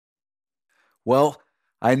Well,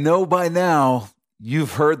 I know by now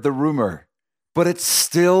you've heard the rumor, but it's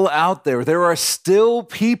still out there. There are still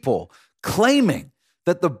people claiming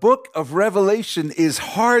that the book of Revelation is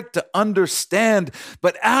hard to understand,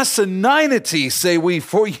 but asininity, say we,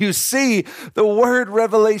 for you see, the word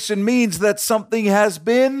revelation means that something has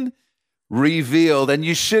been revealed. And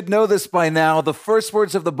you should know this by now. The first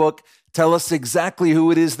words of the book tell us exactly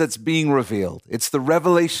who it is that's being revealed. It's the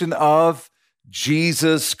revelation of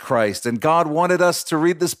Jesus Christ. And God wanted us to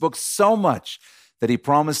read this book so much that he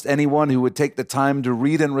promised anyone who would take the time to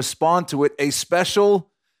read and respond to it a special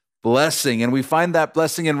blessing. And we find that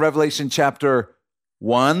blessing in Revelation chapter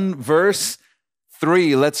 1, verse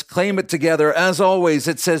 3. Let's claim it together. As always,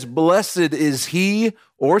 it says, "Blessed is he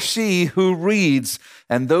or she who reads,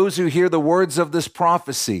 and those who hear the words of this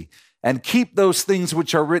prophecy, and keep those things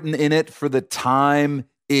which are written in it, for the time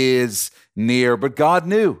is near." But God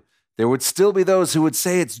knew there would still be those who would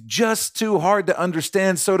say it's just too hard to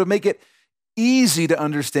understand. So to make it easy to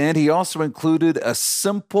understand, he also included a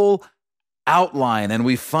simple outline. And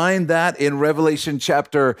we find that in Revelation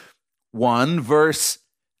chapter 1, verse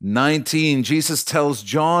 19. Jesus tells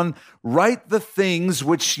John, "Write the things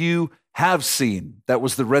which you have seen." That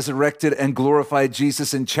was the resurrected and glorified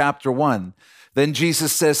Jesus in chapter 1. Then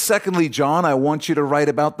Jesus says, "Secondly, John, I want you to write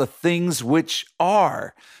about the things which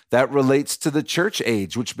are." That relates to the church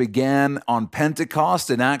age, which began on Pentecost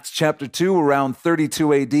in Acts chapter 2, around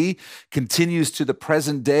 32 AD, continues to the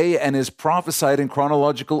present day, and is prophesied in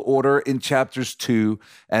chronological order in chapters 2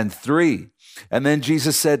 and 3. And then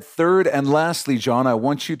Jesus said, "Third and lastly, John, I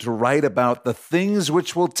want you to write about the things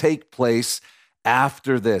which will take place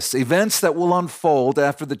after this, events that will unfold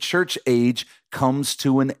after the church age comes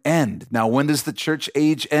to an end." Now, when does the church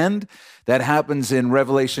age end? That happens in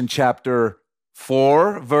Revelation chapter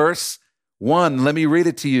 4, verse 1. Let me read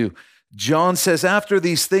it to you. John says, "After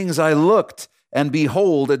these things I looked, and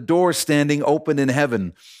behold, a door standing open in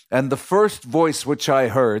heaven. And the first voice which I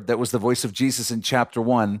heard," that was the voice of Jesus in chapter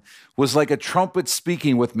 1, "was like a trumpet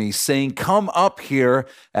speaking with me, saying, 'Come up here,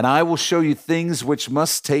 and I will show you things which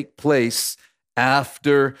must take place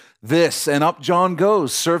after this.'" And up John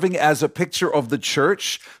goes, serving as a picture of the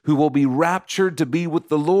church who will be raptured to be with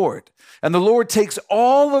the Lord. And the Lord takes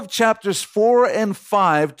all of chapters 4 and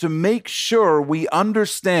 5 to make sure we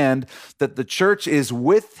understand that the church is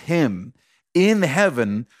with him in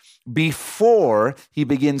heaven before he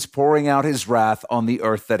begins pouring out his wrath on the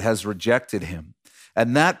earth that has rejected him.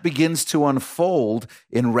 And that begins to unfold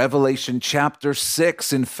in Revelation chapter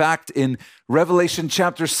 6. In fact, in Revelation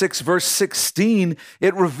chapter 6, verse 16,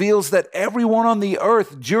 it reveals that everyone on the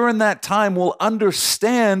earth during that time will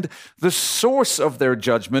understand the source of their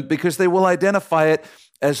judgment, because they will identify it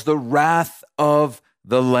as the wrath of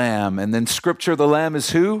the Lamb. And then Scripture, the Lamb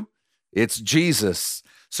is who? It's Jesus.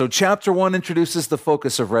 So chapter 1 introduces the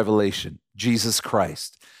focus of Revelation, Jesus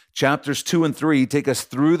Christ. Chapters 2 and 3 take us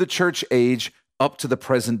through the church age up to the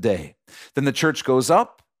present day. Then the church goes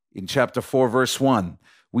up in chapter 4, verse 1.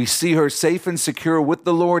 We see her safe and secure with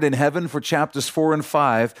the Lord in heaven for chapters 4 and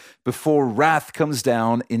 5 before wrath comes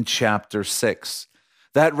down in chapter 6.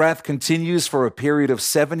 That wrath continues for a period of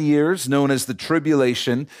 7 years, known as the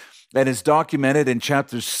tribulation, and is documented in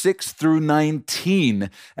chapters 6 through 19,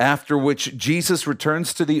 after which Jesus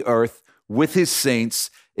returns to the earth with his saints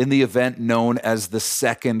in the event known as the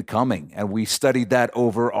second coming. And we studied that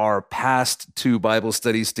over our past 2 Bible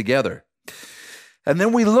studies together. And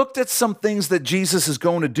then we looked at some things that Jesus is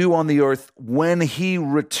going to do on the earth when he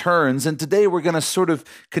returns. And today we're going to sort of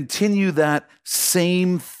continue that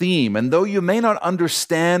same theme. And though you may not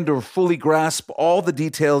understand or fully grasp all the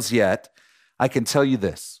details yet, I can tell you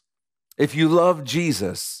this. If you love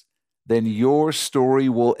Jesus, then your story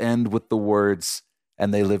will end with the words,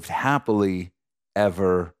 "And they lived happily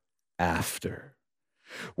ever after."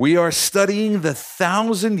 We are studying the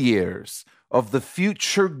 1,000 years of the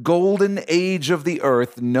future golden age of the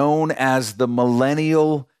earth known as the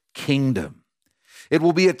millennial kingdom. It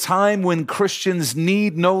will be a time when Christians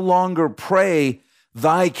need no longer pray,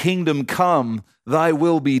 "Thy kingdom come, thy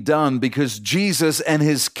will be done," because Jesus and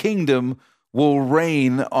his kingdom will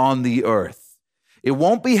reign on the earth. It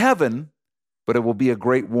won't be heaven, but it will be a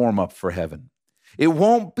great warm-up for heaven. It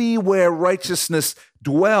won't be where righteousness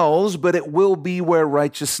dwells, but it will be where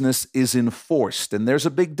righteousness is enforced. And there's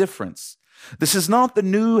a big difference. This is not the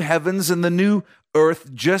new heavens and the new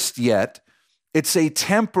earth just yet. It's a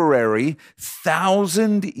temporary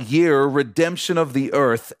 1,000-year redemption of the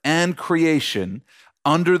earth and creation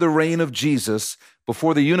under the reign of Jesus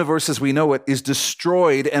before the universe as we know it is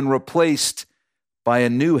destroyed and replaced by a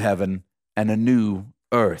new heaven and a new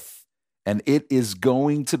earth. And it is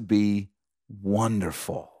going to be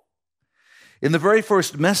wonderful. In the very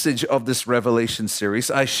first message of this Revelation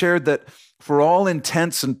series, I shared that for all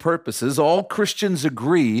intents and purposes, all Christians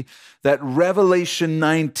agree that Revelation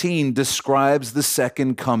 19 describes the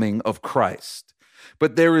second coming of Christ.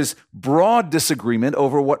 But there is broad disagreement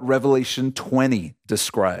over what Revelation 20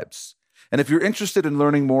 describes. And if you're interested in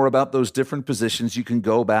learning more about those different positions, you can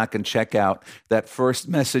go back and check out that first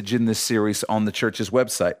message in this series on the church's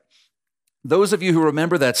website. Those of you who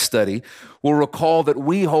remember that study will recall that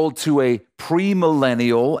we hold to a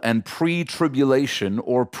premillennial and pre-tribulation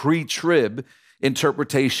or pre-trib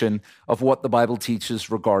interpretation of what the Bible teaches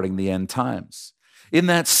regarding the end times. In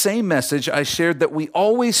that same message, I shared that we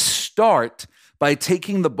always start by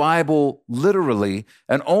taking the Bible literally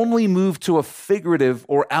and only move to a figurative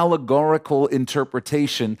or allegorical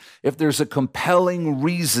interpretation if there's a compelling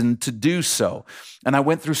reason to do so. And I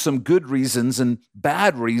went through some good reasons and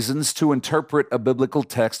bad reasons to interpret a biblical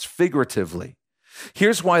text figuratively.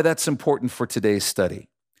 Here's why that's important for today's study.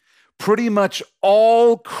 Pretty much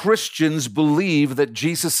all Christians believe that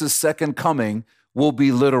Jesus' second coming will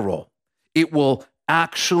be literal. It will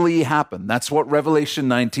actually happen. That's what Revelation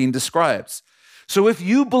 19 describes. So if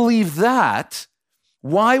you believe that,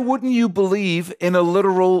 why wouldn't you believe in a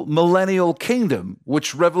literal millennial kingdom,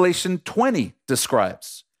 which Revelation 20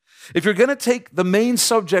 describes? If you're going to take the main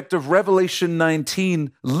subject of Revelation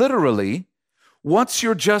 19 literally, what's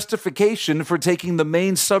your justification for taking the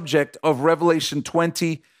main subject of Revelation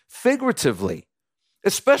 20 figuratively?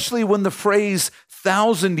 Especially when the phrase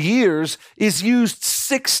 1,000 years is used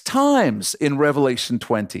 6 times in Revelation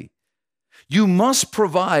 20. You must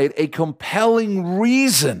provide a compelling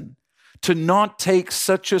reason to not take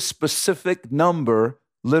such a specific number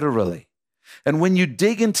literally. And when you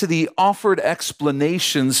dig into the offered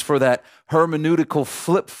explanations for that hermeneutical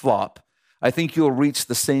flip-flop, I think you'll reach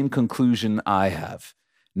the same conclusion I have,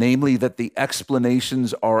 namely that the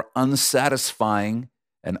explanations are unsatisfying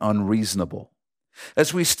and unreasonable.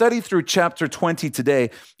 As we study through chapter 20 today,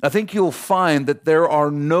 I think you'll find that there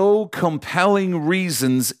are no compelling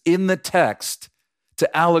reasons in the text to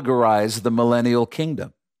allegorize the millennial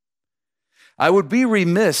kingdom. I would be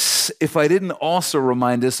remiss if I didn't also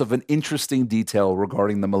remind us of an interesting detail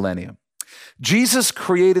regarding the millennium. Jesus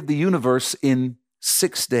created the universe in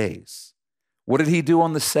 6 days. What did he do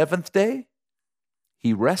on the 7th day?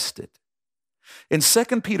 He rested. In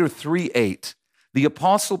 2 Peter 3:8, the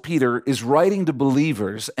Apostle Peter is writing to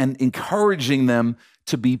believers and encouraging them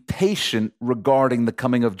to be patient regarding the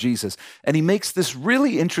coming of Jesus. And he makes this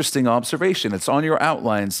really interesting observation. It's on your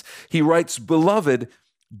outlines. He writes, "Beloved,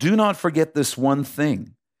 do not forget this one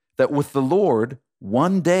thing, that with the Lord,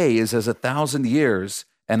 one day is as 1,000 years,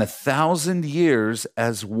 and 1,000 years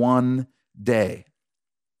as one day."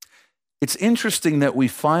 It's interesting that we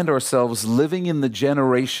find ourselves living in the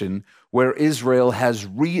generation where Israel has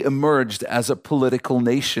re-emerged as a political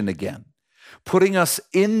nation again, putting us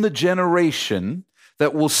in the generation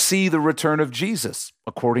that will see the return of Jesus,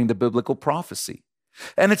 according to biblical prophecy.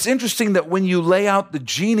 And it's interesting that when you lay out the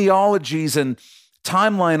genealogies and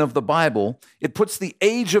timeline of the Bible, it puts the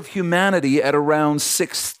age of humanity at around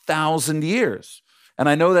 6,000 years. And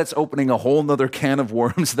I know that's opening a whole nother can of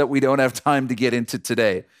worms that we don't have time to get into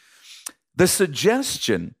today. The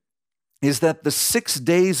suggestion is that the 6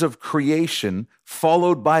 days of creation,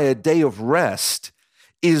 followed by a day of rest,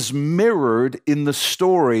 is mirrored in the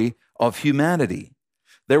story of humanity.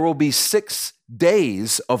 There will be 6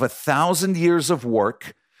 days of 1,000 years of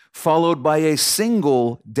work, followed by a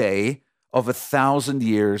single day of 1,000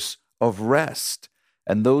 years of rest.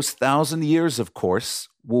 And those 1,000 years, of course,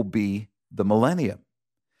 will be the millennium.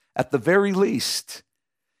 At the very least,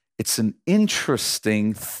 it's an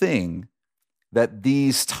interesting thing that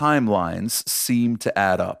these timelines seem to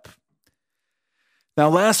add up. Now,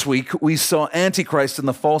 last week, we saw Antichrist and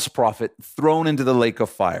the false prophet thrown into the lake of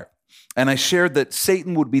fire. And I shared that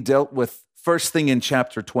Satan would be dealt with first thing in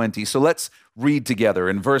chapter 20. So let's read together.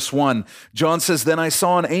 In verse 1, John says, "Then I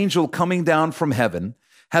saw an angel coming down from heaven,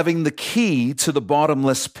 having the key to the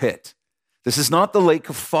bottomless pit." This is not the lake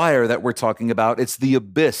of fire that we're talking about. It's the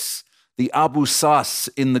abyss, the abyssos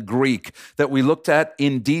in the Greek that we looked at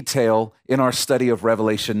in detail in our study of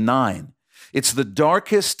Revelation 9. It's the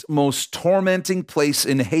darkest, most tormenting place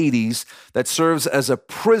in Hades that serves as a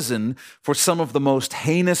prison for some of the most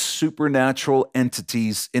heinous supernatural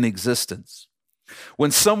entities in existence.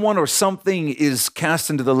 When someone or something is cast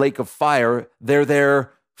into the lake of fire, they're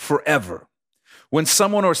there forever. When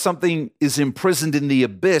someone or something is imprisoned in the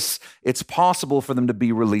abyss, it's possible for them to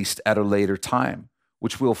be released at a later time,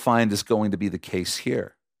 which we'll find is going to be the case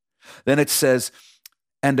here. Then it says,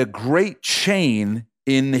 "And a great chain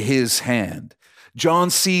in his hand." John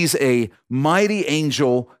sees a mighty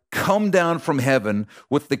angel come down from heaven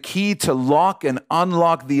with the key to lock and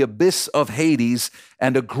unlock the abyss of Hades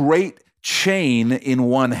and a great chain in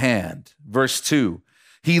one hand. Verse 2,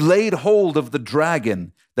 he laid hold of the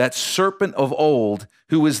dragon, that serpent of old,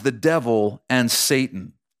 who is the devil and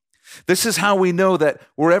Satan. This is how we know that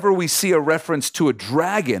wherever we see a reference to a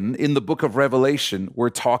dragon in the book of Revelation, we're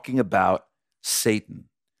talking about Satan.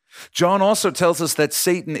 John also tells us that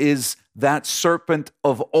Satan is that serpent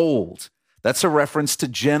of old. That's a reference to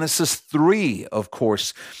Genesis 3, of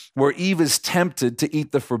course, where Eve is tempted to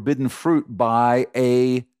eat the forbidden fruit by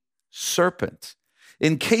a serpent.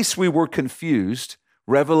 In case we were confused,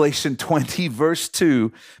 Revelation 20, verse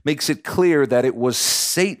 2 makes it clear that it was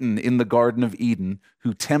Satan in the Garden of Eden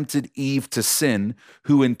who tempted Eve to sin,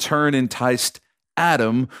 who in turn enticed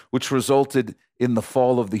Adam, which resulted in the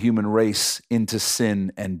fall of the human race into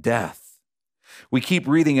sin and death. We keep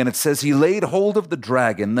reading, and it says, he laid hold of the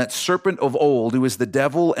dragon, that serpent of old, who is the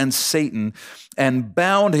devil and Satan, and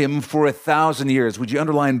bound him for 1,000 years. Would you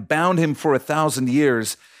underline, bound him for 1,000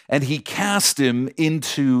 years, and he cast him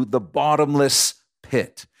into the bottomless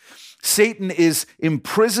pit. Satan is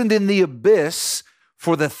imprisoned in the abyss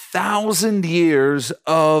for the 1,000 years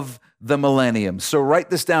of the millennium. So write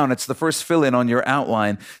this down. It's the first fill-in on your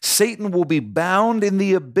outline. Satan will be bound in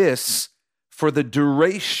the abyss for the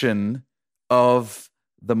duration of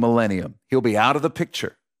the millennium. He'll be out of the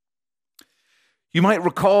picture. You might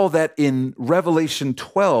recall that in Revelation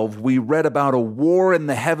 12, we read about a war in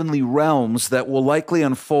the heavenly realms that will likely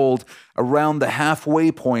unfold around the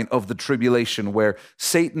halfway point of the tribulation, where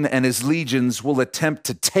Satan and his legions will attempt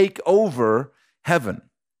to take over heaven.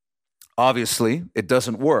 Obviously, it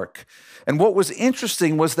doesn't work. And what was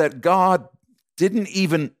interesting was that God didn't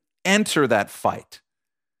even enter that fight,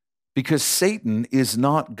 because Satan is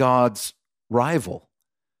not God's rival.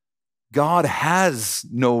 God has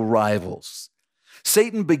no rivals.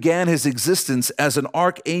 Satan began his existence as an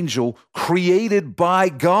archangel created by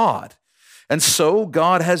God. And so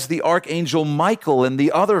God has the archangel Michael and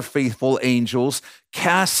the other faithful angels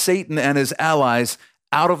cast Satan and his allies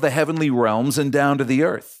out of the heavenly realms and down to the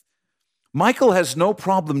earth. Michael has no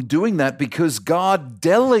problem doing that because God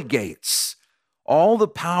delegates all the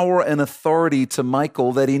power and authority to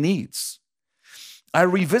Michael that he needs. I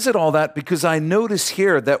revisit all that because I notice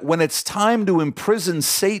here that when it's time to imprison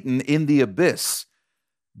Satan in the abyss,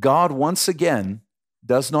 God once again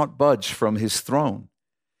does not budge from his throne.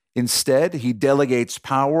 Instead, he delegates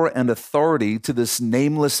power and authority to this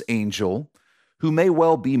nameless angel, who may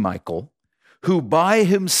well be Michael, who by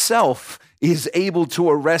himself is able to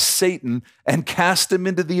arrest Satan and cast him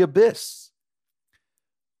into the abyss.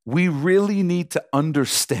 We really need to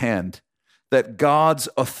understand that God's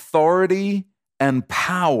authority and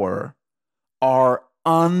power are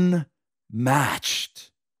unmatched.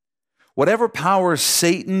 Whatever power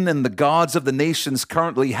Satan and the gods of the nations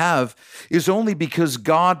currently have is only because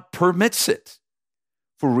God permits it,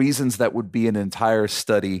 for reasons that would be an entire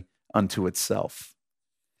study unto itself.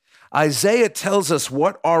 Isaiah tells us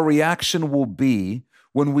what our reaction will be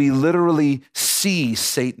when we literally see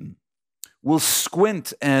Satan. We'll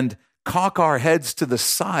squint and cock our heads to the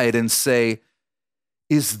side and say,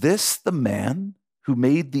 is this the man who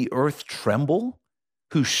made the earth tremble,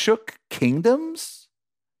 who shook kingdoms?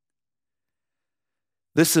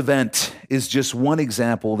 This event is just one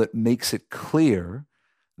example that makes it clear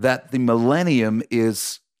that the millennium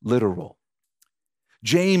is literal.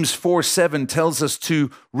 James 4:7 tells us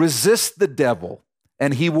to resist the devil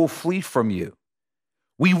and he will flee from you.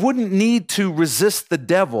 We wouldn't need to resist the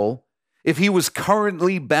devil if he was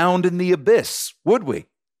currently bound in the abyss, would we?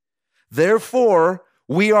 Therefore,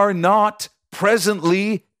 we are not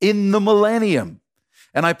presently in the millennium.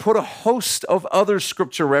 And I put a host of other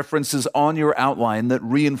scripture references on your outline that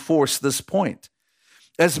reinforce this point.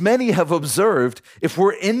 As many have observed, if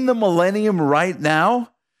we're in the millennium right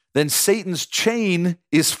now, then Satan's chain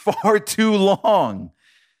is far too long.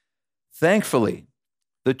 Thankfully,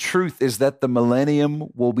 the truth is that the millennium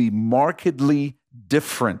will be markedly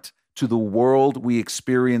different to the world we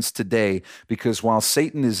experience today, because while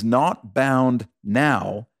Satan is not bound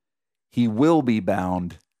now, he will be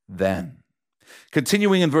bound then.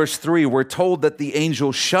 Continuing in verse 3, we're told that the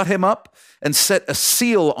angel shut him up and set a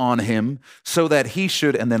seal on him so that he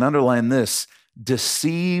should, and then underline this,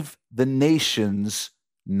 deceive the nations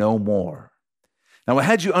no more. Now, I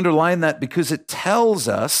had you underline that because it tells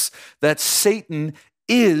us that Satan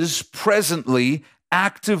is presently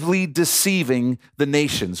actively deceiving the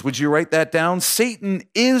nations. Would you write that down? Satan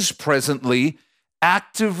is presently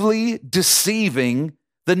actively deceiving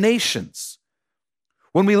the nations.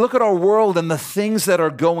 When we look at our world and the things that are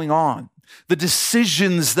going on, the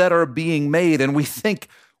decisions that are being made, and we think,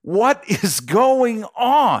 What is going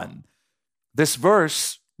on? This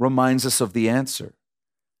verse reminds us of the answer.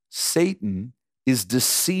 Satan is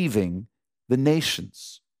deceiving the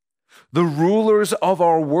nations. The rulers of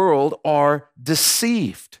our world are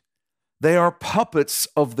deceived. They are puppets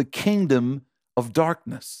of the kingdom of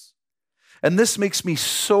darkness. And this makes me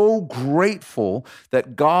so grateful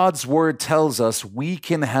that God's word tells us we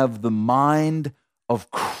can have the mind of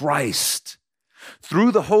Christ.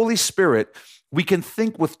 Through the Holy Spirit, we can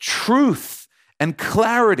think with truth and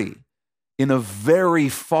clarity in a very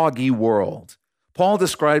foggy world. Paul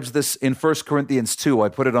describes this in 1 Corinthians 2. I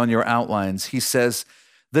put it on your outlines. He says,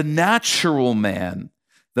 the natural man,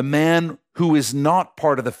 the man who is not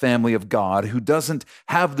part of the family of God, who doesn't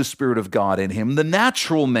have the Spirit of God in him, the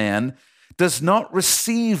natural man does not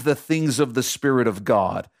receive the things of the Spirit of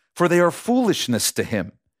God, for they are foolishness to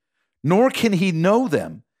him, nor can he know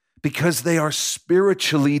them, because they are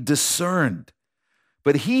spiritually discerned.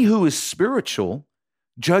 But he who is spiritual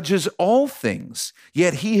judges all things,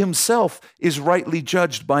 yet he himself is rightly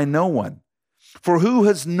judged by no one. For who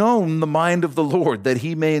has known the mind of the Lord that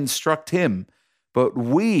he may instruct him? But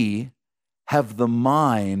we have the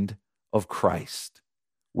mind of Christ.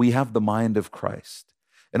 We have the mind of Christ.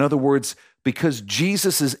 In other words, because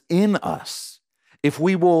Jesus is in us, if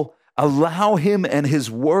we will allow him and his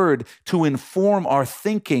word to inform our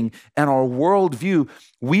thinking and our worldview,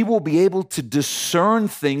 we will be able to discern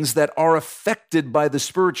things that are affected by the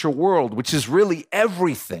spiritual world, which is really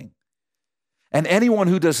everything. And anyone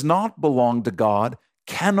who does not belong to God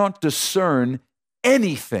cannot discern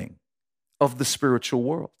anything of the spiritual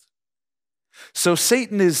world. So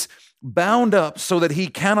Satan is bound up so that he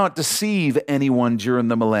cannot deceive anyone during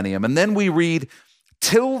the millennium. And then we read,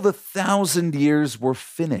 till the 1,000 years were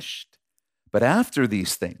finished. But after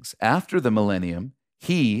these things, after the millennium,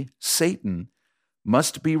 he, Satan,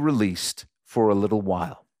 must be released for a little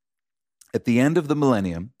while. At the end of the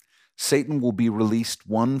millennium, Satan will be released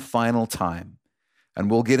one final time. And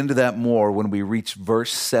we'll get into that more when we reach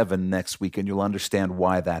verse 7 next week, and you'll understand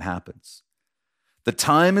why that happens. The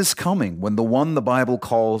time is coming when the one the Bible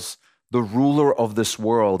calls the ruler of this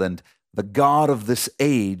world and the God of this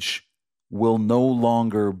age will no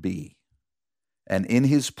longer be. And in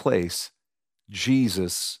his place,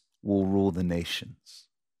 Jesus will rule the nations.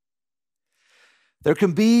 There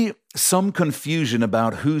can be some confusion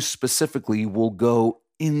about who specifically will go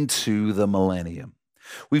into the millennium.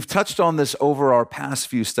 We've touched on this over our past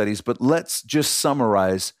few studies, but let's just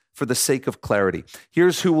summarize for the sake of clarity.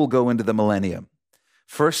 Here's who will go into the millennium.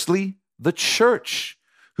 Firstly, the church,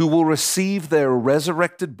 who will receive their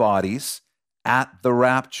resurrected bodies at the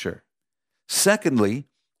rapture. Secondly,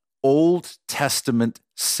 Old Testament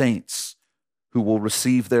saints, who will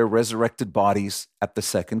receive their resurrected bodies at the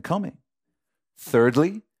second coming.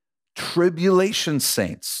 Thirdly, tribulation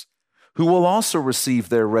saints, who will also receive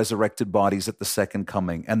their resurrected bodies at the second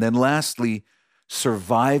coming. And then lastly,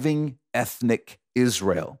 surviving ethnic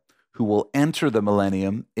Israel, who will enter the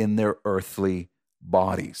millennium in their earthly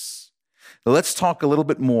bodies. Now let's talk a little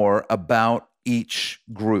bit more about each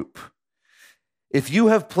group. If you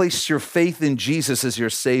have placed your faith in Jesus as your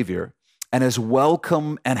Savior and have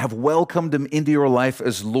welcomed him into your life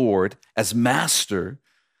as Lord, as Master,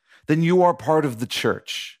 then you are part of the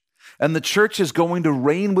church. And the church is going to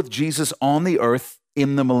reign with Jesus on the earth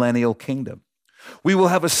in the millennial kingdom. We will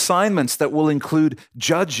have assignments that will include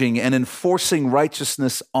judging and enforcing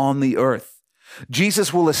righteousness on the earth.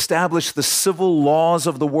 Jesus will establish the civil laws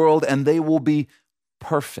of the world, and they will be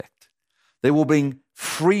perfect. They will bring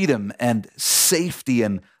freedom and safety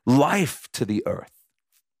and life to the earth.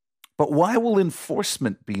 But why will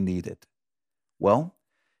enforcement be needed? Well,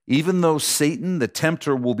 even though Satan, the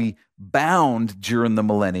tempter, will be bound during the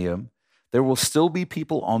millennium, there will still be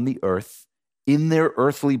people on the earth in their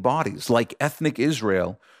earthly bodies, like ethnic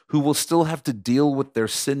Israel, who will still have to deal with their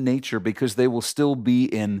sin nature because they will still be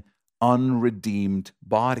in unredeemed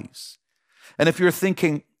bodies. And if you're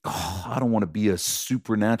thinking, I don't want to be a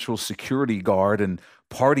supernatural security guard and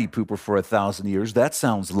party pooper for 1,000 years, that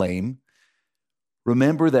sounds lame.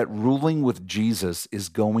 Remember that ruling with Jesus is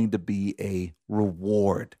going to be a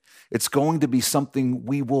reward. It's going to be something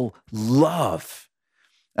we will love.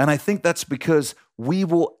 And I think that's because we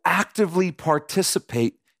will actively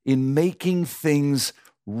participate in making things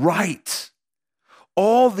right.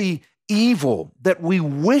 All the evil that we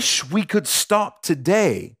wish we could stop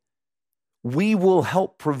today, we will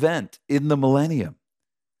help prevent in the millennium.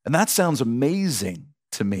 And that sounds amazing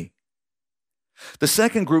to me. The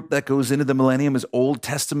second group that goes into the millennium is Old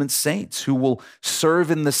Testament saints who will serve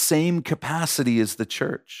in the same capacity as the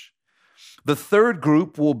church. The third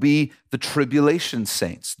group will be the tribulation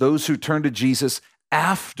saints, those who turn to Jesus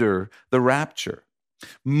after the rapture.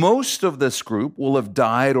 Most of this group will have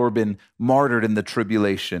died or been martyred in the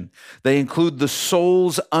tribulation. They include the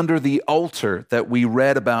souls under the altar that we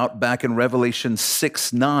read about back in Revelation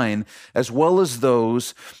 6:9, as well as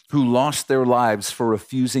those who lost their lives for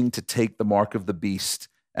refusing to take the mark of the beast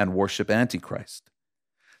and worship Antichrist.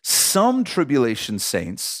 Some tribulation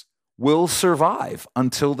saints will survive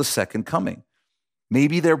until the second coming.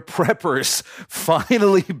 Maybe they're preppers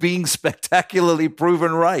finally being spectacularly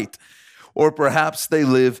proven right. Or perhaps they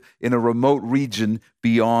live in a remote region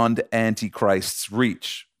beyond Antichrist's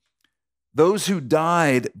reach. Those who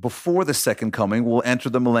died before the second coming will enter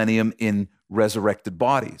the millennium in resurrected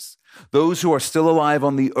bodies. Those who are still alive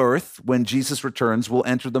on the earth when Jesus returns will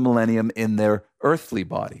enter the millennium in their earthly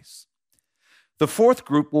bodies. The fourth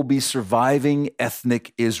group will be surviving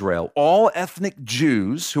ethnic Israel. All ethnic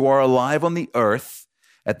Jews who are alive on the earth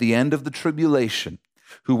at the end of the tribulation,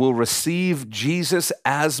 who will receive Jesus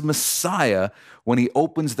as Messiah when he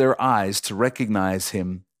opens their eyes to recognize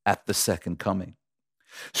him at the second coming.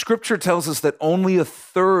 Scripture tells us that only a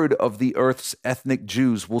third of the earth's ethnic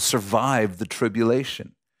Jews will survive the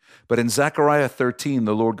tribulation. But in Zechariah 13,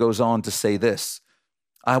 the Lord goes on to say this,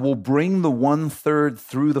 I will bring the 1/3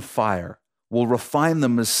 through the fire, will refine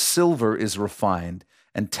them as silver is refined,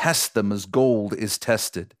 and test them as gold is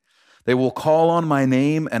tested. They will call on my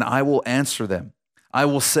name, and I will answer them. I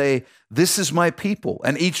will say, this is my people,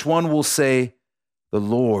 and each one will say, the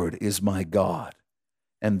Lord is my God.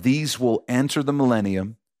 And these will enter the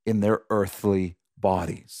millennium in their earthly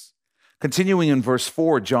bodies. Continuing in verse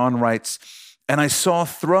 4, John writes, and I saw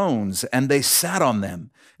thrones, and they sat on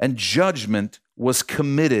them, and judgment was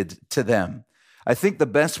committed to them. I think the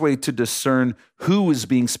best way to discern who is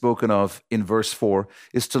being spoken of in verse 4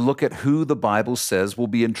 is to look at who the Bible says will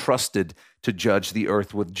be entrusted to judge the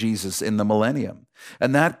earth with Jesus in the millennium.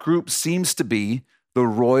 And that group seems to be the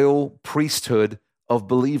royal priesthood of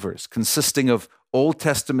believers, consisting of Old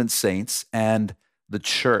Testament saints and the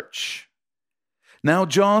church. Now,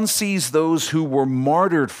 John sees those who were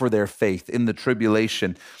martyred for their faith in the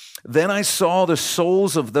tribulation. Then I saw the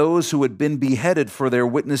souls of those who had been beheaded for their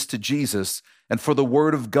witness to Jesus and for the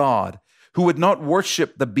word of God, who had not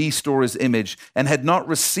worshiped the beast or his image, and had not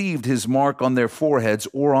received his mark on their foreheads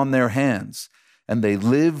or on their hands. And they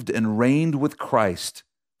lived and reigned with Christ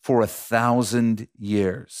for 1,000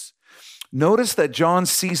 years. Notice that John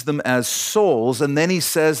sees them as souls, and then he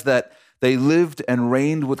says that they lived and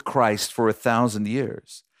reigned with Christ for 1,000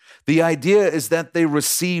 years. The idea is that they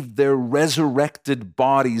received their resurrected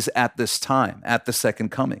bodies at this time, at the second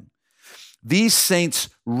coming. These saints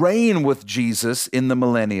reign with Jesus in the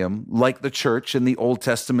millennium, like the church and the Old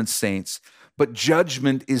Testament saints, but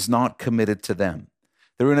judgment is not committed to them.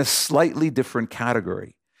 They're in a slightly different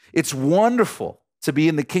category. It's wonderful to be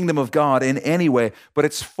in the kingdom of God in any way, but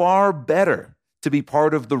it's far better to be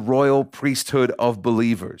part of the royal priesthood of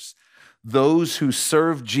believers, those who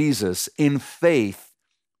serve Jesus in faith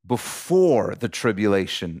before the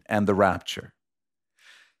tribulation and the rapture.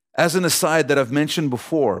 As an aside that I've mentioned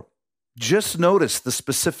before, just notice the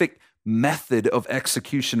specific method of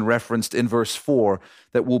execution referenced in verse 4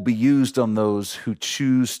 that will be used on those who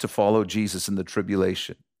choose to follow Jesus in the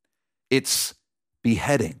tribulation. It's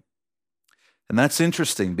beheading. And that's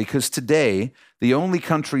interesting because today, the only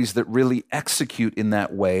countries that really execute in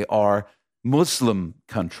that way are Muslim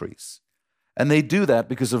countries. And they do that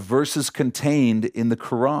because of verses contained in the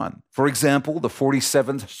Quran. For example, the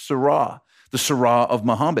 47th Surah, the Surah of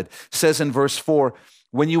Muhammad, says in verse 4,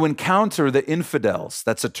 when you encounter the infidels,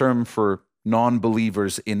 that's a term for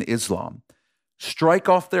non-believers in Islam, strike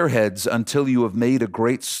off their heads until you have made a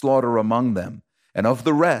great slaughter among them, and of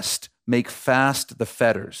the rest make fast the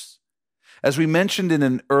fetters. As we mentioned in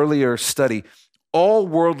an earlier study, all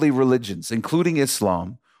worldly religions, including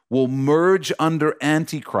Islam, will merge under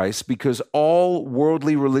Antichrist because all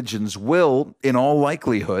worldly religions will, in all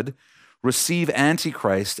likelihood, receive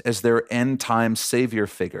Antichrist as their end-time savior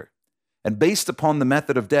figure. And based upon the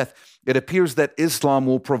method of death, it appears that Islam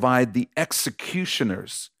will provide the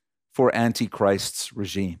executioners for Antichrist's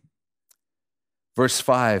regime. Verse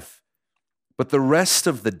 5, but the rest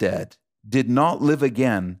of the dead did not live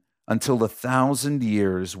again until 1,000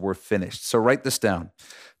 years were finished. So write this down.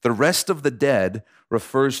 The rest of the dead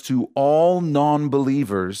refers to all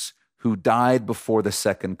non-believers who died before the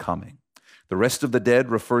second coming. The rest of the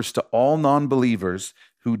dead refers to all non-believers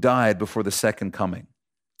who died before the second coming.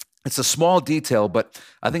 It's a small detail, but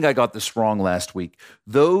I think I got this wrong last week.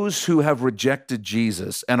 Those who have rejected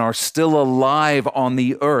Jesus and are still alive on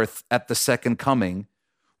the earth at the second coming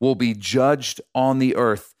will be judged on the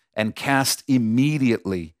earth and cast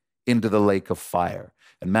immediately into the lake of fire.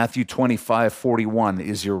 And Matthew 25:41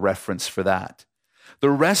 is your reference for that.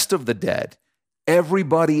 The rest of the dead,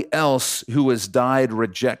 everybody else who has died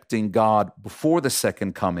rejecting God before the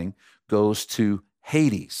second coming, goes to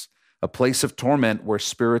Hades, a place of torment where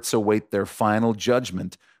spirits await their final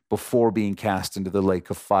judgment before being cast into the lake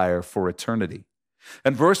of fire for eternity.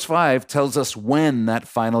 And verse 5 tells us when that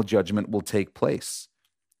final judgment will take place.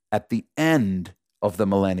 At the end of the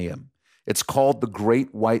millennium. It's called the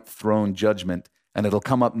Great White Throne Judgment, and it'll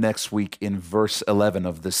come up next week in verse 11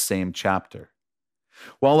 of this same chapter.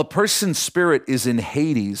 While a person's spirit is in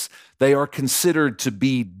Hades, they are considered to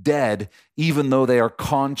be dead, even though they are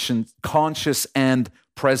conscious and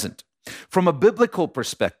present. From a biblical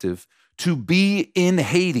perspective, to be in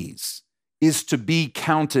Hades is to be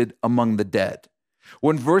counted among the dead.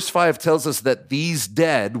 When verse 5 tells us that these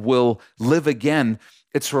dead will live again,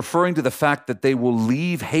 it's referring to the fact that they will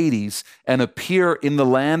leave Hades and appear in the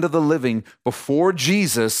land of the living before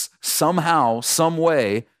Jesus somehow, some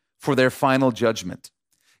way, for their final judgment.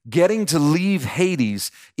 Getting to leave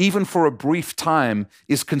Hades, even for a brief time,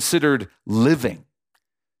 is considered living.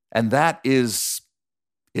 And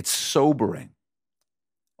it's sobering.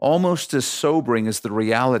 Almost as sobering as the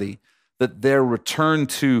reality that their return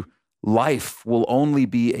to life will only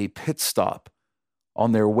be a pit stop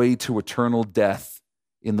on their way to eternal death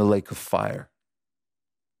in the lake of fire.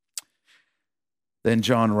 Then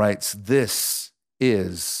John writes, this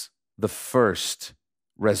is the first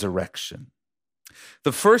resurrection.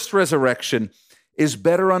 The first resurrection is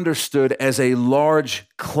better understood as a large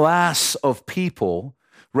class of people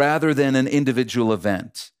rather than an individual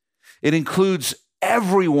event. It includes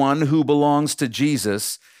everyone who belongs to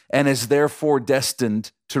Jesus and is therefore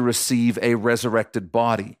destined to receive a resurrected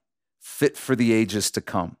body, fit for the ages to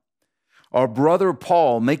come. Our brother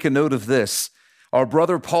Paul, make a note of this, our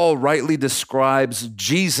brother Paul rightly describes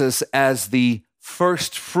Jesus as the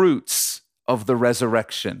first fruits of the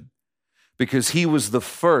resurrection because he was the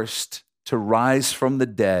first to rise from the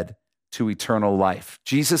dead to eternal life.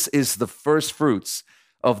 Jesus is the first fruits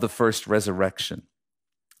of the first resurrection.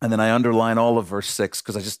 And then I underline all of verse 6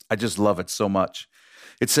 because I just love it so much.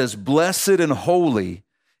 It says, blessed and holy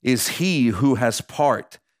is he who has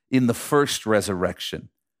part in the first resurrection.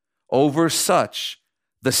 Over such,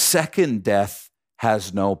 the second death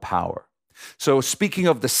has no power. So speaking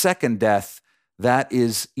of the second death, that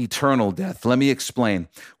is eternal death. Let me explain.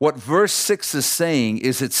 What verse 6 is saying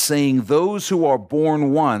is it's saying those who are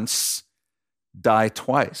born once die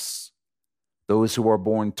twice. Those who are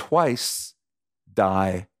born twice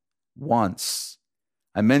die once.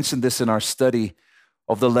 I mentioned this in our study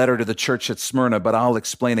of the letter to the church at Smyrna, but I'll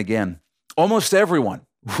explain again. Almost everyone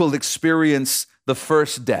will experience the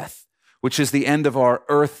first death, which is the end of our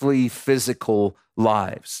earthly physical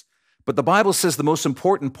lives. But the Bible says the most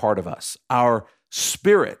important part of us, our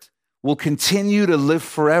spirit, will continue to live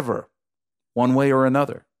forever, one way or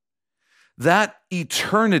another. That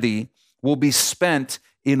eternity will be spent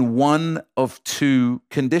in one of two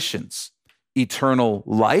conditions: eternal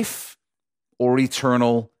life or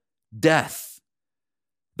eternal death.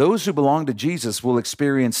 Those who belong to Jesus will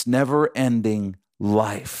experience never-ending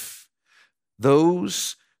life.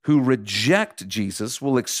 Those who reject Jesus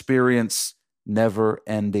will experience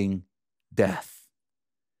never-ending death.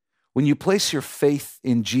 When you place your faith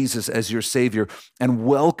in Jesus as your Savior and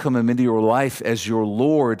welcome Him into your life as your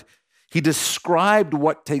Lord, He described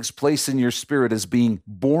what takes place in your spirit as being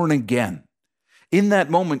born again. In that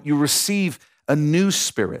moment, you receive a new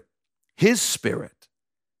spirit, His Spirit.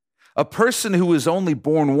 A person who is only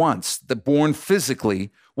born once, born physically,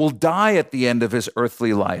 will die at the end of his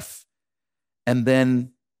earthly life and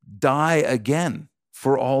then die again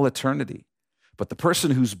for all eternity. But the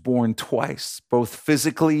person who's born twice, both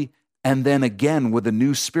physically and then again with a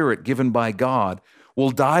new spirit given by God,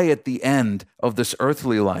 will die at the end of this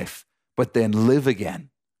earthly life, but then live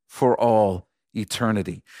again for all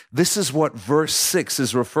eternity. This is what verse 6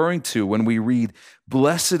 is referring to when we read,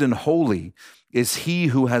 blessed and holy is he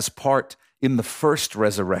who has part in the first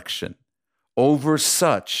resurrection. Over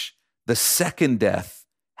such, the second death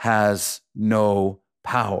has no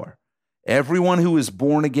power. Everyone who is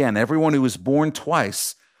born again, everyone who is born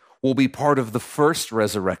twice, will be part of the first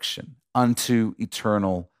resurrection unto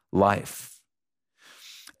eternal life.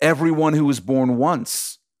 Everyone who is born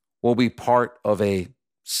once will be part of a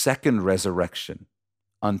second resurrection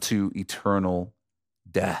unto eternal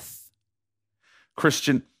death.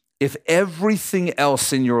 Christian, if everything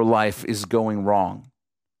else in your life is going wrong,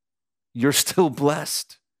 you're still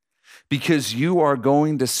blessed because you are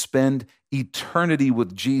going to spend eternity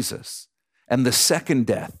with Jesus, and the second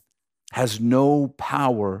death has no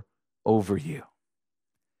power over you.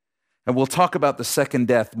 And we'll talk about the second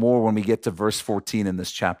death more when we get to verse 14 in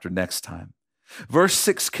this chapter next time. Verse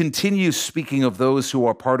 6 continues speaking of those who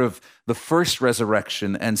are part of the first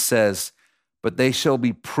resurrection and says, "But they shall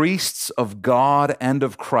be priests of God and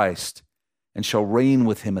of Christ, and shall reign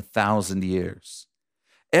with him 1,000 years."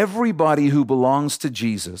 Everybody who belongs to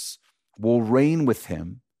Jesus will reign with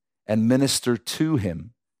him and minister to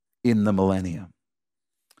him in the millennium.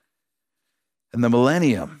 And the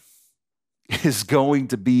millennium is going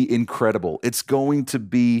to be incredible. It's going to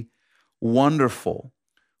be wonderful.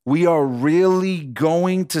 We are really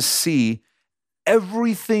going to see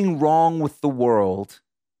everything wrong with the world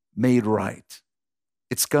made right.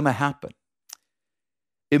 It's going to happen.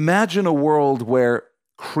 Imagine a world where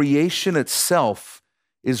creation itself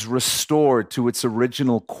is restored to its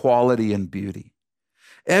original quality and beauty.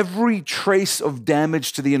 Every trace of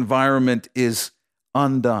damage to the environment is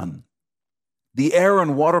undone. The air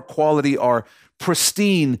and water quality are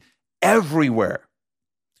pristine everywhere.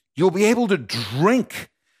 You'll be able to drink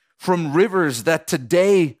from rivers that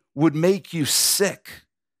today would make you sick.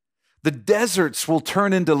 The deserts will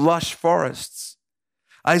turn into lush forests.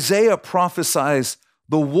 Isaiah prophesies,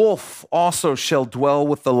 "The wolf also shall dwell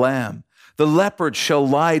with the lamb. The leopard shall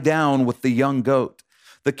lie down with the young goat.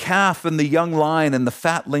 The calf and the young lion and the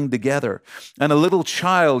fatling together, and a little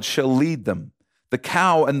child shall lead them. The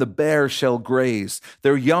cow and the bear shall graze.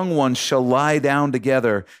 Their young ones shall lie down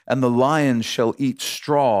together, and the lion shall eat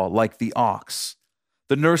straw like the ox.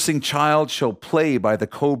 The nursing child shall play by the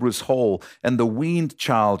cobra's hole, and the weaned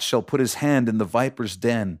child shall put his hand in the viper's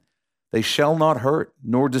den. They shall not hurt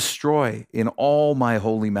nor destroy in all my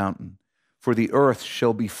holy mountain, for the earth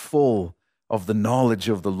shall be full of the knowledge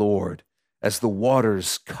of the Lord as the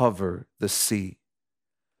waters cover the sea."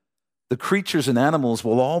 The creatures and animals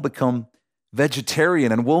will all become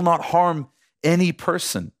vegetarian and will not harm any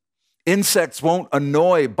person. Insects won't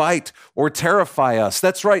annoy, bite, or terrify us.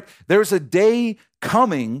 That's right. There's a day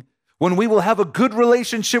coming when we will have a good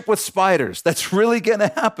relationship with spiders. That's really going to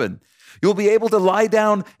happen. You'll be able to lie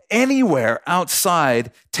down anywhere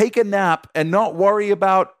outside, take a nap, and not worry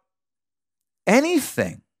about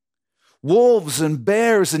anything. Wolves and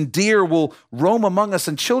bears and deer will roam among us,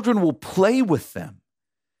 and children will play with them.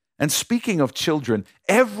 And speaking of children,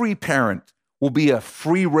 every parent will be a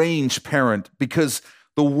free-range parent because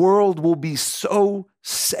the world will be so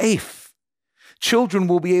safe. Children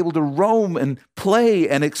will be able to roam and play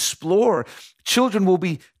and explore. Children will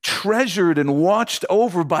be treasured and watched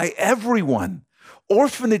over by everyone.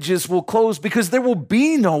 Orphanages will close because there will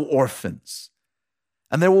be no orphans.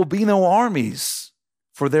 And there will be no armies,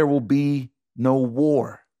 for there will be no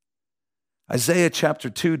war. Isaiah chapter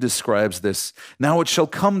 2 describes this. "Now it shall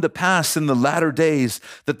come to pass in the latter days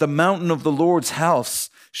that the mountain of the Lord's house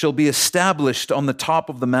shall be established on the top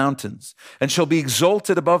of the mountains, and shall be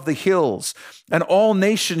exalted above the hills, and all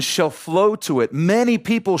nations shall flow to it. Many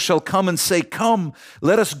people shall come and say, 'Come,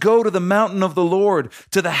 let us go to the mountain of the Lord,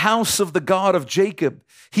 to the house of the God of Jacob.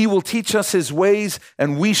 He will teach us his ways,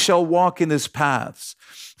 and we shall walk in his paths.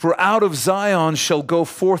 For out of Zion shall go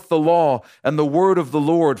forth the law and the word of the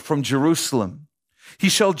Lord from Jerusalem. He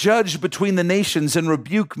shall judge between the nations and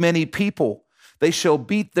rebuke many people. They shall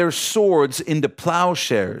beat their swords into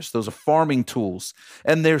plowshares," those are farming tools,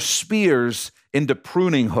 "and their spears into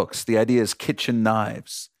pruning hooks." The idea is kitchen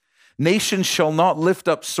knives. "Nation shall not lift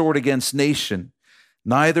up sword against nation,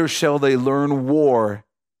 neither shall they learn war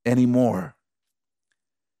anymore."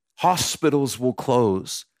 Hospitals will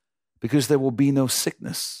close because there will be no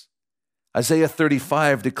sickness. Isaiah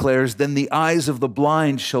 35 declares, "Then the eyes of the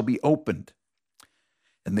blind shall be opened,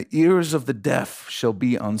 and the ears of the deaf shall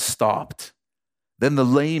be unstopped. Then the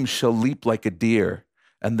lame shall leap like a deer,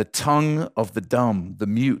 and the tongue of the dumb, the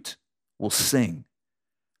mute, will sing.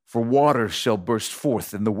 For waters shall burst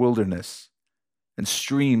forth in the wilderness, and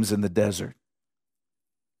streams in the desert."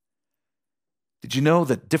 Did you know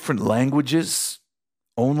that different languages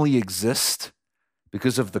only exist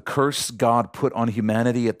because of the curse God put on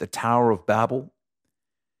humanity at the Tower of Babel?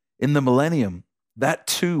 In the millennium, that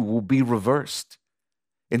too will be reversed.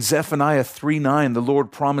 In Zephaniah 3:9, the Lord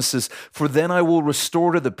promises, "For then I will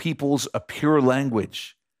restore to the peoples a pure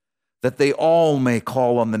language, that they all may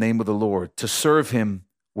call on the name of the Lord, to serve him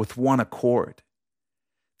with one accord."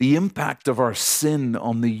 The impact of our sin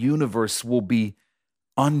on the universe will be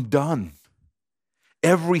undone.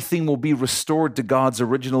 Everything will be restored to God's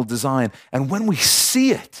original design. And when we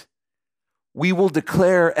see it, we will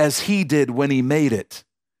declare as he did when he made it,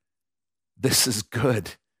 "This is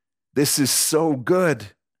good. This is so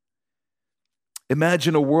good."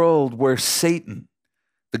 Imagine a world where Satan,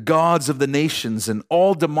 the gods of the nations, and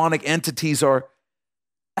all demonic entities are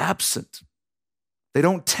absent. They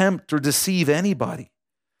don't tempt or deceive anybody.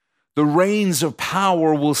 The reins of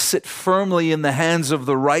power will sit firmly in the hands of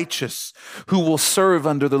the righteous who will serve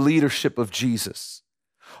under the leadership of Jesus.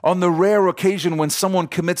 On the rare occasion when someone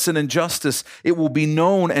commits an injustice, it will be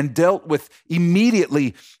known and dealt with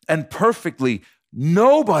immediately and perfectly.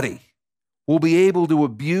 Nobody will be able to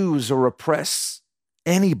abuse or oppress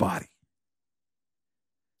anybody.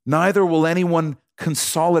 Neither will anyone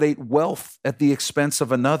consolidate wealth at the expense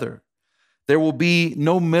of another. There will be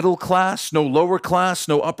no middle class, no lower class,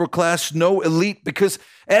 no upper class, no elite, because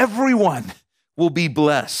everyone will be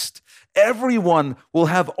blessed. Everyone will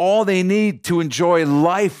have all they need to enjoy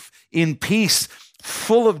life in peace,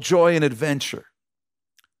 full of joy and adventure.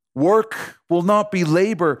 Work will not be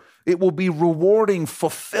labor. It will be rewarding,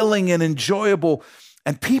 fulfilling, and enjoyable.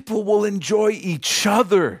 And people will enjoy each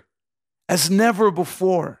other as never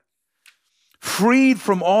before. Freed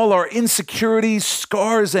from all our insecurities,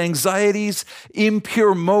 scars, anxieties,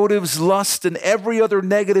 impure motives, lust, and every other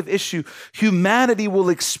negative issue, humanity will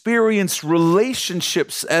experience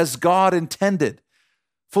relationships as God intended,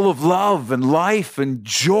 full of love and life and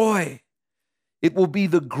joy. It will be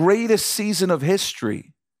the greatest season of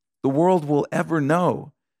history the world will ever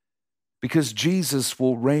know, because Jesus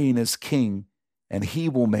will reign as King and He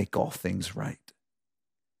will make all things right.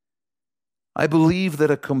 I believe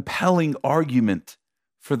that a compelling argument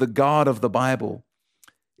for the God of the Bible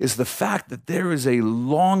is the fact that there is a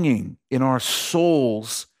longing in our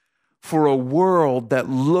souls for a world that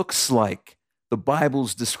looks like the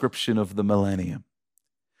Bible's description of the millennium.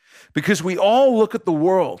 Because we all look at the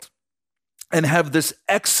world and have this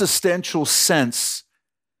existential sense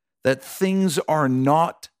that things are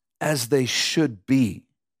not as they should be.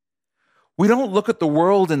 We don't look at the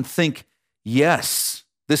world and think, yes,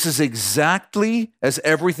 this is exactly as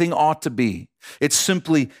everything ought to be. It's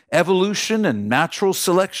simply evolution and natural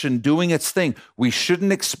selection doing its thing. We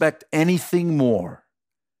shouldn't expect anything more.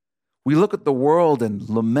 We look at the world and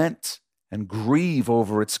lament and grieve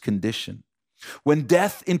over its condition. When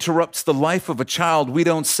death interrupts the life of a child, we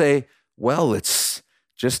don't say, well, it's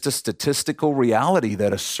just a statistical reality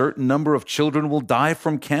that a certain number of children will die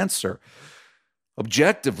from cancer.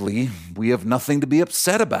 Objectively, we have nothing to be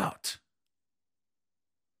upset about.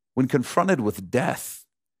 When confronted with death,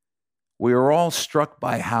 we are all struck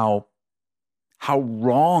by how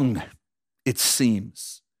wrong it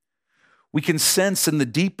seems. We can sense in the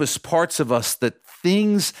deepest parts of us that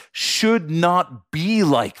things should not be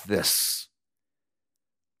like this.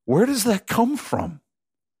 Where does that come from?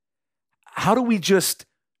 How do we just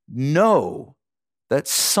know that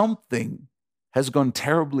something has gone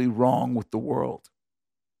terribly wrong with the world?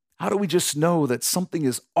 How do we just know that something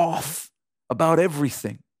is off about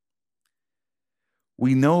everything?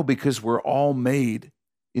 We know because we're all made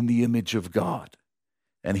in the image of God,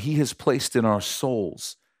 and He has placed in our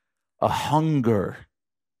souls a hunger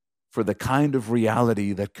for the kind of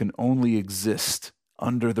reality that can only exist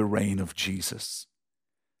under the reign of Jesus.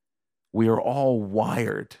 We are all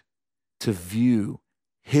wired to view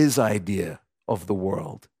His idea of the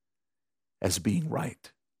world as being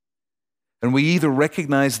right. And we either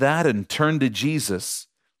recognize that and turn to Jesus,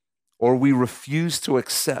 or we refuse to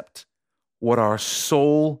accept what our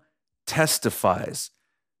soul testifies,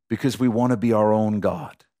 because we want to be our own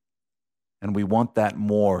God. And we want that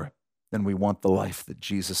more than we want the life that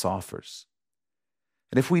Jesus offers.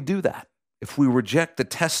 And if we do that, if we reject the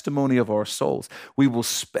testimony of our souls, we will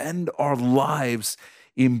spend our lives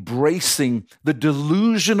embracing the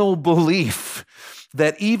delusional belief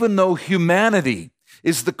that even though humanity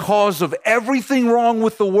is the cause of everything wrong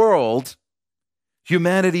with the world,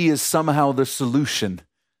 humanity is somehow the solution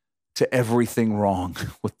to everything wrong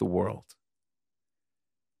with the world.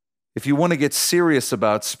 If you want to get serious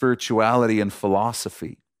about spirituality and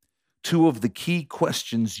philosophy, two of the key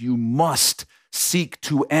questions you must seek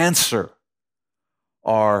to answer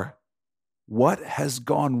are, what has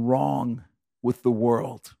gone wrong with the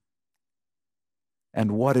world?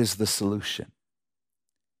 And what is the solution?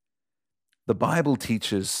 The Bible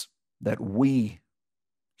teaches that we,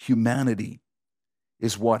 humanity,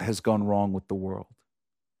 is what has gone wrong with the world.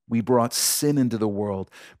 We brought sin into the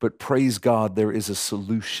world, but praise God, there is a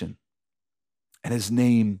solution. And His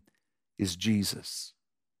name is Jesus.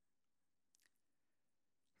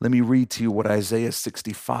 Let me read to you what Isaiah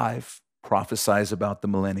 65 prophesies about the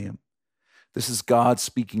millennium. This is God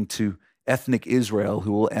speaking to ethnic Israel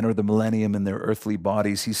who will enter the millennium in their earthly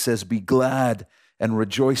bodies. He says, "Be glad and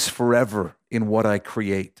rejoice forever in what I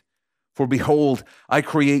create. For behold, I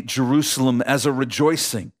create Jerusalem as a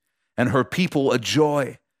rejoicing, and her people a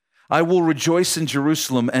joy. I will rejoice in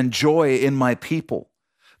Jerusalem and joy in my people.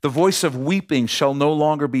 The voice of weeping shall no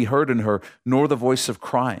longer be heard in her, nor the voice of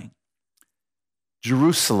crying.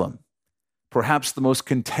 Jerusalem, perhaps the most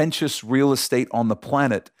contentious real estate on the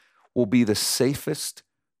planet, will be the safest,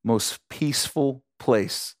 most peaceful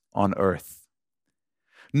place on earth.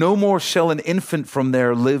 No more shall an infant from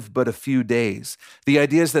there live but a few days. The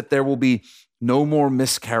idea is that there will be no more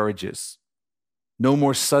miscarriages, no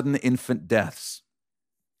more sudden infant deaths,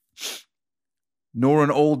 nor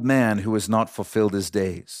an old man who has not fulfilled his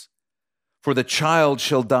days. For the child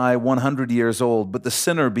shall die 100 years old, but the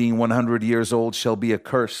sinner being 100 years old shall be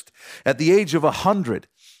accursed. At the age of 100,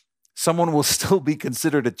 someone will still be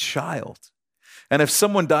considered a child. And if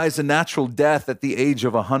someone dies a natural death at the age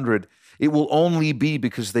of 100, it will only be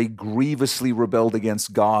because they grievously rebelled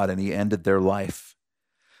against God and he ended their life.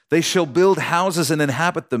 They shall build houses and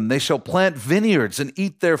inhabit them. They shall plant vineyards and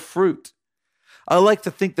eat their fruit. I like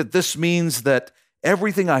to think that this means that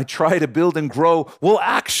everything I try to build and grow will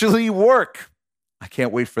actually work. I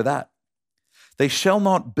can't wait for that. They shall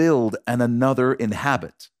not build and another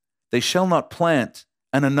inhabit. They shall not plant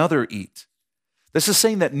and another eat. This is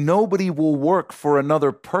saying that nobody will work for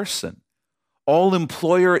another person. All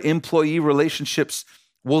employer-employee relationships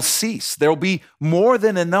will cease. There'll be more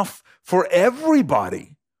than enough for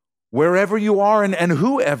everybody, wherever you are and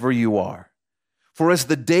whoever you are. For as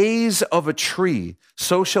the days of a tree,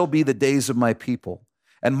 so shall be the days of my people,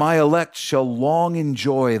 and my elect shall long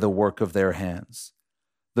enjoy the work of their hands.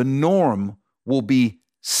 The norm will be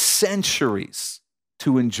centuries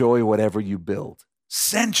to enjoy whatever you build.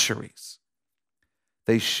 Centuries.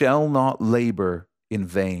 They shall not labor in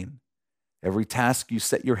vain. Every task you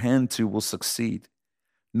set your hand to will succeed,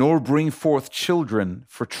 nor bring forth children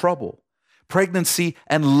for trouble. Pregnancy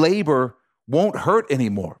and labor won't hurt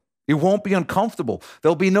anymore. It won't be uncomfortable.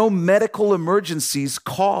 There'll be no medical emergencies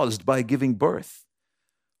caused by giving birth.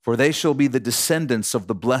 For they shall be the descendants of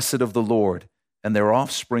the blessed of the Lord, and their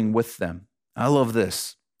offspring with them. I love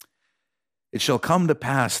this. It shall come to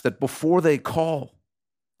pass that before they call,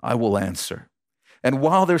 I will answer. And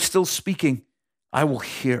while they're still speaking, I will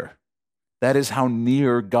hear. That is how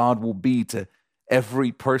near God will be to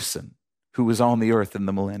every person who is on the earth in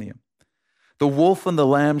the millennium. The wolf and the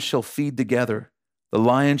lamb shall feed together. The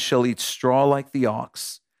lion shall eat straw like the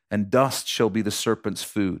ox, and dust shall be the serpent's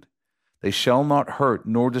food. They shall not hurt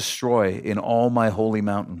nor destroy in all my holy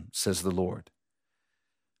mountain, says the Lord.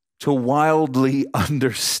 To wildly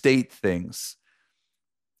understate things,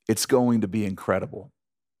 it's going to be incredible.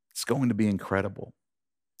 It's going to be incredible.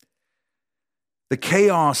 The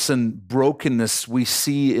chaos and brokenness we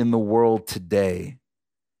see in the world today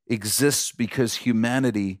exists because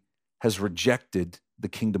humanity has rejected the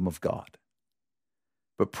kingdom of God.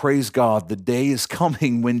 But praise God, the day is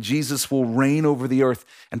coming when Jesus will reign over the earth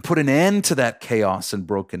and put an end to that chaos and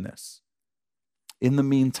brokenness. In the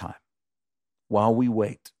meantime, while we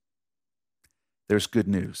wait, there's good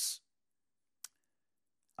news.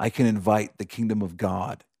 I can invite the kingdom of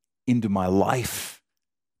God into my life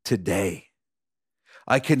today.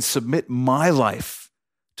 I can submit my life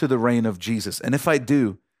to the reign of Jesus. And if I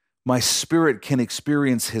do, my spirit can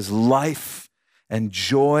experience his life and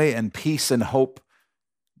joy and peace and hope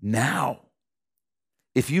now.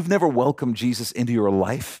 If you've never welcomed Jesus into your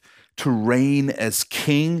life to reign as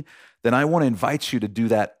king, then I want to invite you to do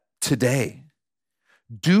that today.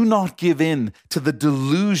 Do not give in to the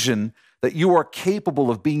delusion that you are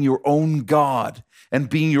capable of being your own God and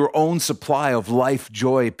being your own supply of life,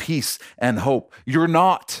 joy, peace, and hope. You're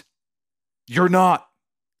not. You're not.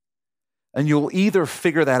 And you'll either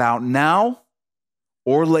figure that out now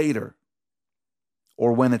or later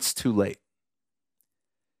or when it's too late.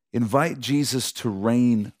 Invite Jesus to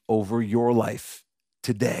reign over your life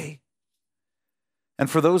today. And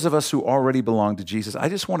for those of us who already belong to Jesus, I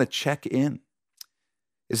just want to check in.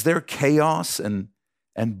 Is there chaos and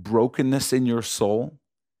brokenness in your soul?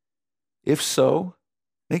 If so,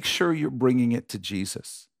 make sure you're bringing it to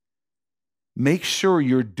Jesus. Make sure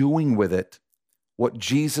you're doing with it what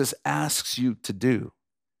Jesus asks you to do.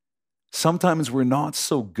 Sometimes we're not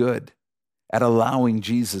so good at allowing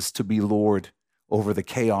Jesus to be Lord over the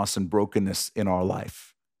chaos and brokenness in our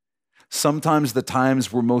life. Sometimes the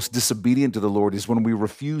times we're most disobedient to the Lord is when we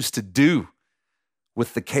refuse to do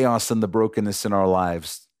with the chaos and the brokenness in our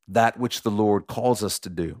lives that which the Lord calls us to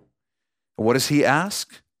do. What does he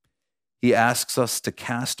ask? He asks us to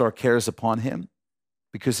cast our cares upon him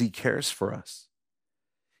because he cares for us.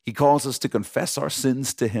 He calls us to confess our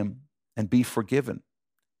sins to him and be forgiven.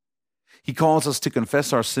 He calls us to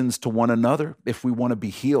confess our sins to one another if we want to be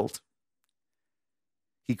healed.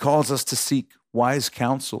 He calls us to seek wise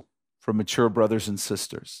counsel from mature brothers and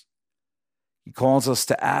sisters. He calls us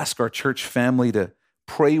to ask our church family to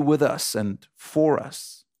pray with us and for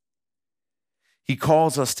us. He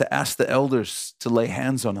calls us to ask the elders to lay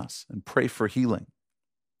hands on us and pray for healing.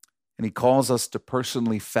 And he calls us to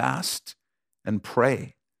personally fast and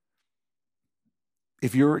pray.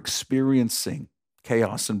 If you're experiencing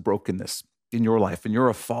chaos and brokenness in your life and you're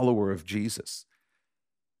a follower of Jesus,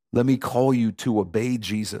 let me call you to obey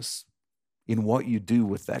Jesus in what you do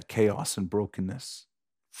with that chaos and brokenness.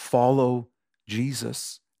 Follow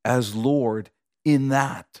Jesus as Lord in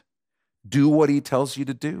that. Do what he tells you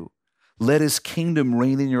to do. Let his kingdom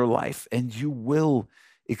reign in your life, and you will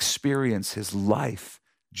experience his life,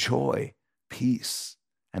 joy, peace,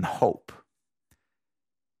 and hope.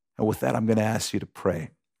 And with that, I'm going to ask you to pray.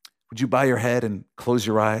 Would you bow your head and close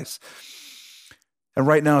your eyes? And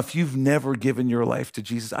right now, if you've never given your life to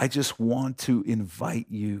Jesus, I just want to invite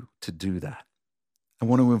you to do that. I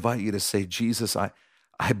want to invite you to say, Jesus, I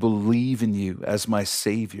believe in you as my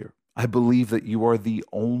Savior. I believe that you are the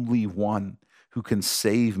only one who can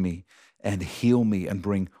save me and heal me and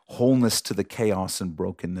bring wholeness to the chaos and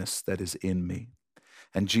brokenness that is in me.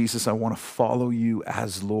 And Jesus, I want to follow you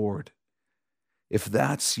as Lord. If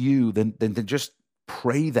that's you, then just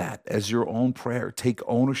pray that as your own prayer. Take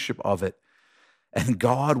ownership of it. And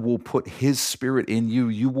God will put his Spirit in you.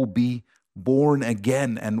 You will be born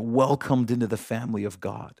again and welcomed into the family of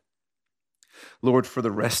God. Lord, for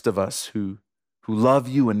the rest of us who love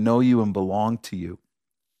you and know you and belong to you,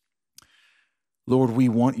 Lord, we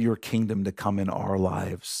want your kingdom to come in our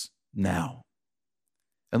lives now.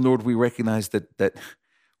 And Lord, we recognize that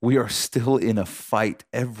we are still in a fight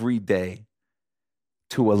every day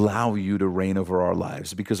to allow you to reign over our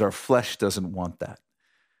lives because our flesh doesn't want that.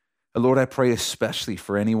 And Lord, I pray especially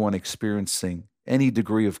for anyone experiencing any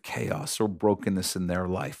degree of chaos or brokenness in their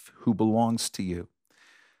life who belongs to you.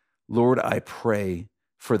 Lord, I pray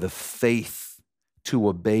for the faith to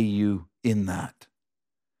obey you in that,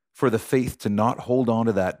 for the faith to not hold on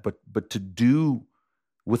to that, but to do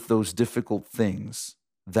with those difficult things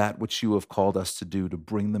that which you have called us to do, to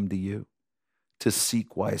bring them to you, to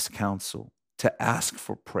seek wise counsel, to ask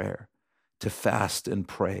for prayer, to fast and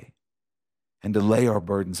pray, and to lay our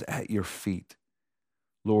burdens at your feet.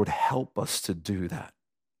 Lord, help us to do that.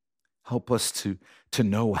 Help us to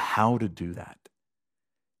know how to do that.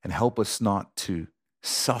 And help us not to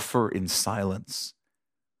suffer in silence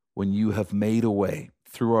when you have made a way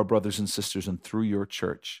through our brothers and sisters and through your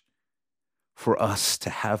church for us to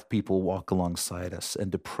have people walk alongside us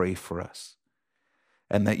and to pray for us.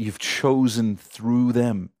 And that you've chosen through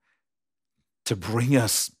them to bring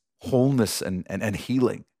us wholeness and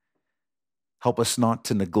healing. Help us not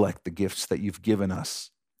to neglect the gifts that you've given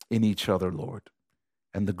us in each other, Lord,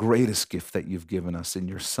 and the greatest gift that you've given us in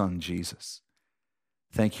your Son, Jesus.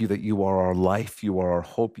 Thank you that you are our life, you are our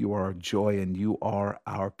hope, you are our joy, and you are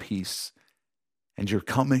our peace. And you're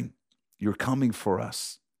coming for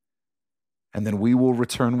us. And then we will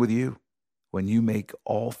return with you when you make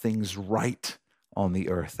all things right on the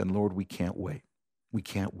earth. And Lord, we can't wait. We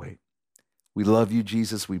can't wait. We love you,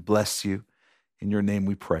 Jesus. We bless you. In your name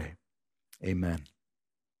we pray. Amen.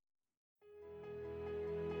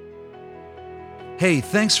 Hey,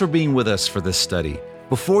 thanks for being with us for this study.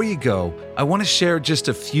 Before you go, I want to share just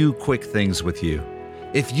a few quick things with you.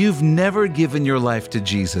 If you've never given your life to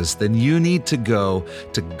Jesus, then you need to go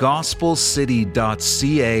to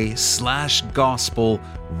gospelcity.ca/gospel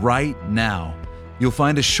right now. You'll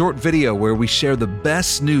find a short video where we share the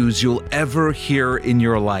best news you'll ever hear in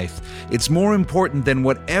your life. It's more important than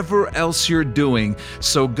whatever else you're doing,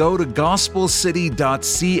 so go to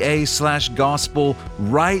gospelcity.ca/gospel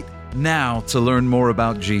right now to learn more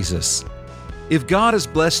about Jesus. If God has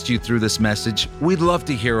blessed you through this message, we'd love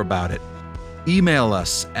to hear about it. Email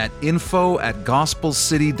us at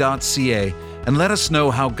info@gospelcity.ca and let us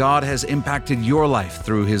know how God has impacted your life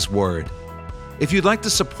through His Word. If you'd like to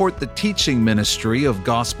support the teaching ministry of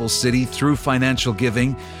Gospel City through financial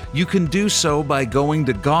giving, you can do so by going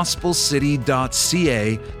to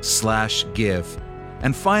gospelcity.ca/give.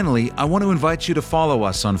 And finally, I want to invite you to follow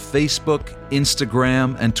us on Facebook,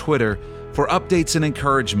 Instagram, and Twitter for updates and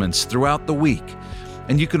encouragements throughout the week.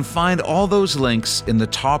 And you can find all those links in the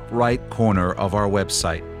top right corner of our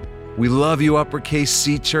website. We love you, Uppercase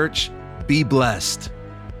C Church. Be blessed.